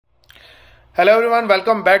Hello everyone,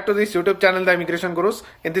 welcome back to this YouTube channel, The Immigration Gurus.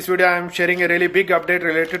 In this video, I am sharing a really big update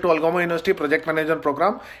related to Algoma University Project Management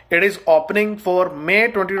Program. It is opening for May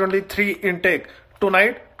 2023 intake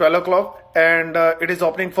tonight, 12 o'clock, and it is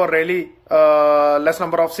opening for really less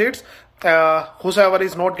number of seats. Whosoever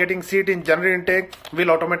is not getting seat in January intake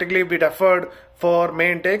will automatically be deferred for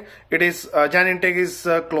May intake. It is Jan intake is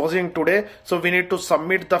closing today, so we need to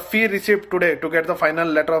submit the fee receipt today to get the final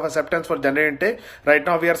letter of acceptance for January intake. Right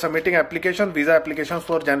now we are submitting visa applications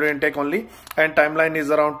for January intake only, and timeline is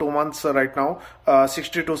around 2 months right now,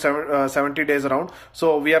 60 to 70 days around.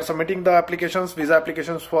 So we are submitting the visa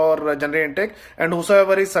applications for January intake, and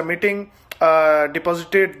whosoever is submitting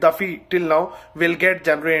deposited the fee till now will get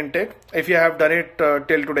January intake if you have done it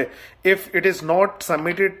till today. If it is not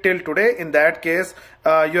submitted till today, in that case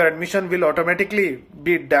your admission will automatically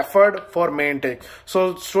be deferred for May intake.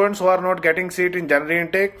 So students who are not getting seat in January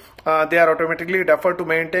intake, they are automatically deferred to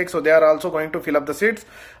May intake, so they are also going to fill up the seats.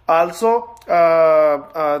 Also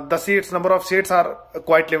the number of seats are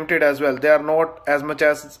quite limited as well. They are not as much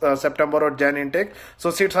as September or Jan intake, so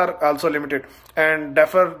seats are also limited, and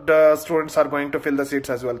deferred students are going to fill the seats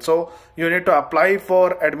as well. So you need to apply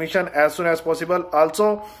for admission as soon as possible.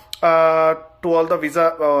 Also to all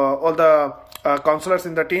the counselors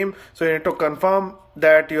in the team, so you need to confirm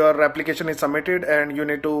that your application is submitted, and you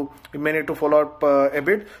may need to follow up a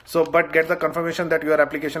bit, so but get the confirmation that your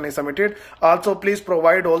application is submitted. Also please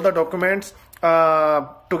provide all the documents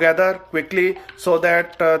together quickly, so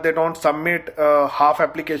that they don't submit half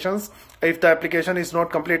applications. If the application is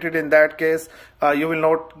not completed, in that case you will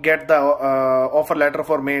not get the offer letter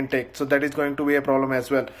for May intake, so that is going to be a problem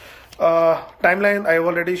as well. Timeline I have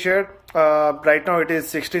already shared. Right now it is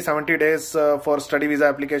 60-70 days for study visa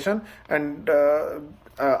application, and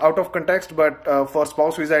out of context, but for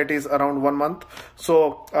spouse visa it is around 1 month.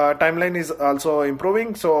 So timeline is also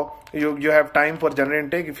improving, so you have time for January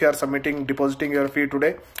intake if you are depositing your fee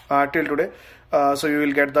today till today. So you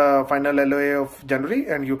will get the final LOA of January,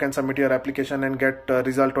 and you can submit your application and get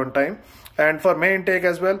result on time. And for May intake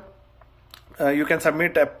as well, you can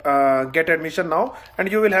submit get admission now,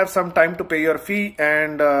 and you will have some time to pay your fee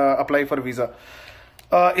and apply for visa.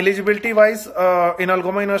 Eligibility wise, in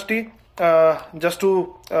Algoma University, just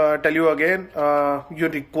to tell you again, you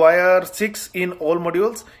require 6 in all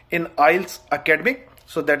modules in IELTS academic.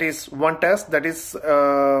 So that is one test that is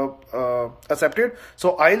accepted.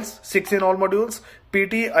 So IELTS 6 in all modules.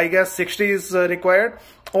 PT I guess 60 is required,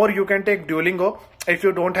 or you can take Duolingo. If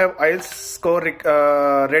you don't have IELTS score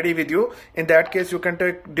ready with you, in that case you can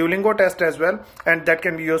take Duolingo test as well, and that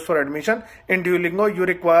can be used for admission. In Duolingo you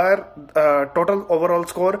require total overall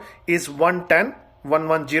score is 110,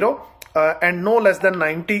 and no less than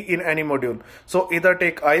 90 in any module. So either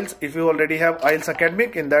take IELTS. If you already have IELTS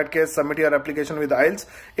academic, in that case submit your application with IELTS.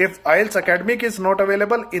 If IELTS academic is not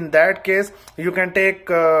available, in that case you can take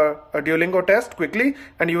a Duolingo test quickly,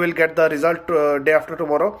 and you will get the result day after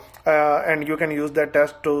tomorrow, and you can use that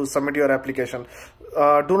test to submit your application.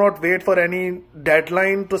 Do not wait for any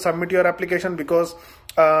deadline to submit your application, because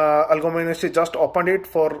Algoma University just opened it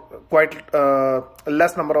for quite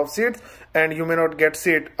less number of seats, and you may not get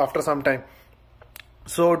seat after some time.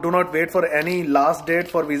 So do not wait for any last date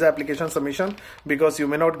for visa application submission, because you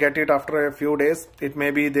may not get it after a few days. It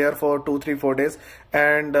may be there for 2, 3, 4 days,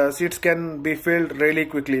 and seats can be filled really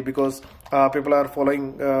quickly, because people are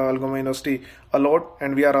following Algoma University a lot,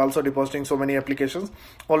 and we are also depositing so many applications.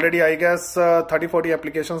 Already I guess 30-40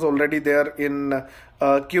 applications already there in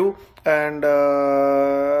queue, and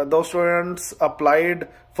those students applied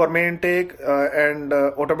for May intake, and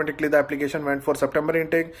automatically the application went for September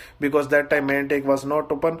intake, because that time May intake was not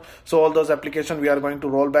open. So all those applications we are going to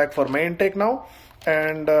roll back for May intake now.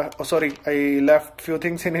 And sorry, I left few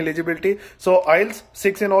things in eligibility. So IELTS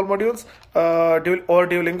 6 in all modules, or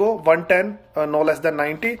Duolingo 110, no less than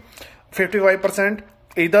 90, 55%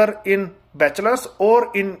 either in bachelor's or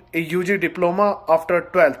in a UG diploma after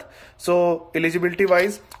 12th. So eligibility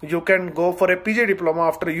wise, you can go for a PG diploma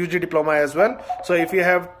after UG diploma as well. So if you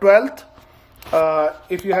have 12th,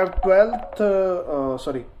 if you have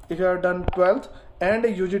done 12th and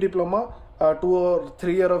a UG diploma, 2 or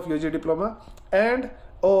 3 year of UG diploma, and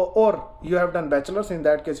or you have done bachelor's, in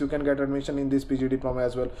that case you can get admission in this PG diploma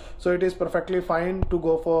as well. So it is perfectly fine to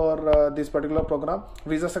go for this particular program.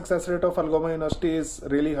 Visa success rate of Algoma University is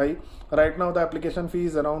really high. Right now the application fee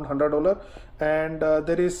is around $100, and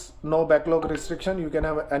there is no backlog restriction. You can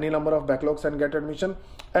have any number of backlogs and get admission,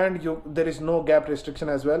 and there is no gap restriction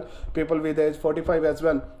as well. People with age 45 as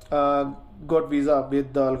well got visa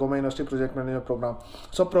with the Algoma University Project Manager program.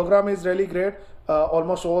 So program is really great.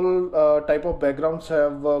 Almost all type of backgrounds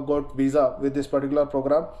have got visa with this particular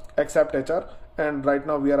program except HR, and right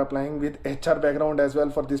now we are applying with HR background as well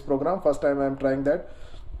for this program. First time I am trying that.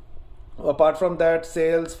 Apart from that,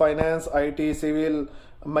 sales, finance, IT, civil,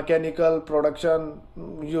 mechanical, production,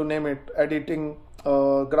 you name it, editing,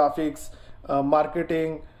 graphics,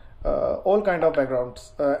 marketing, all kind of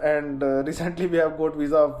backgrounds, and recently we have got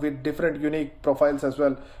visa with different unique profiles as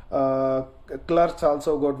well. Clerks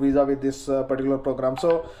also got visa with this particular program.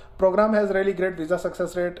 So program has really great visa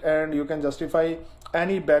success rate, and you can justify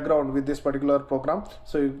any background with this particular program.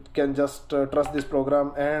 So you can just trust this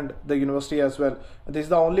program and the university as well. This is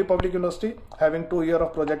the only public university having 2 years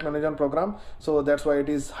of project management program, so that's why it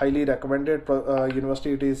is highly recommended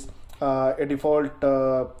university. It is a default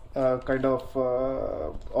kind of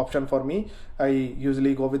option for me. I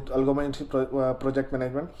usually go with Algoma project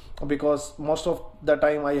management because most of the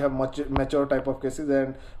time I have much mature type of cases,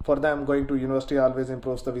 and for them going to university always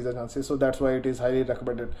improves the visa chances. So that's why it is highly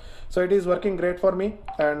recommended. So it is working great for me,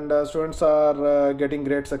 and students are getting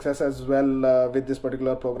great success as well with this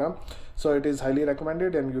particular program. So it is highly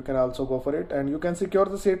recommended, and you can also go for it, and you can secure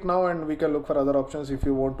the seat now, and we can look for other options if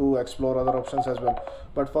you want to explore other options as well.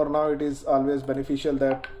 But for now it is always beneficial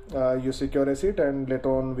that you secure a seat, and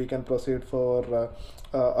later on we can proceed for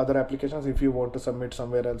other applications if you want to submit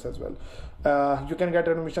somewhere else as well. You can get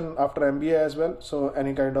admission after MBA as well, so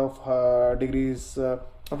any kind of degrees,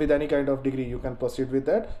 with any kind of degree you can proceed with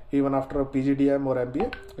that. Even after a PGDM or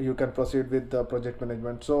MBA you can proceed with the project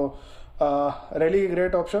management. So really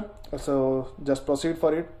great option, so just proceed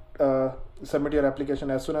for it. Submit your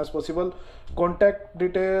application as soon as possible. Contact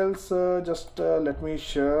details, just let me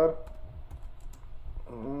share.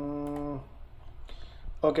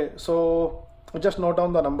 Okay, so just note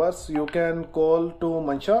down the numbers. You can call to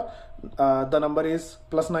Mansha. The number is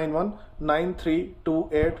 +91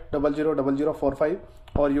 9328 000045,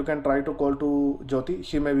 or you can try to call to Jyoti.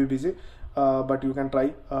 She may be busy, but you can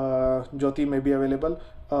try. Jyoti may be available.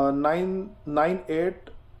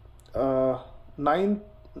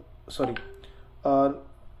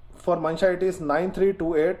 For Mansha it is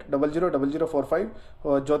 9328 000045.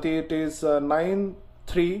 Jyoti it is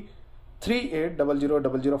 9338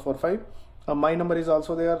 000045. My number is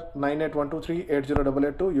also there,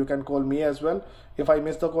 98123 You can call me as well. If I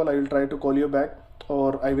miss the call, I will try to call you back,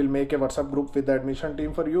 or I will make a WhatsApp group with the admission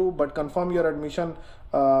team for you. But confirm your admission,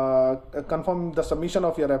 confirm the submission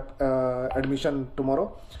of your admission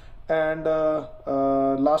tomorrow. And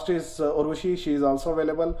last is Urvashi. She is also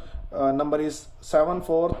available. Number is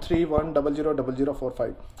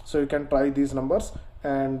 7431000045. So you can try these numbers,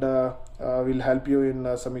 and will help you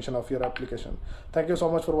in submission of your application. Thank you so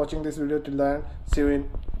much for watching this video till the end. See you in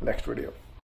next video.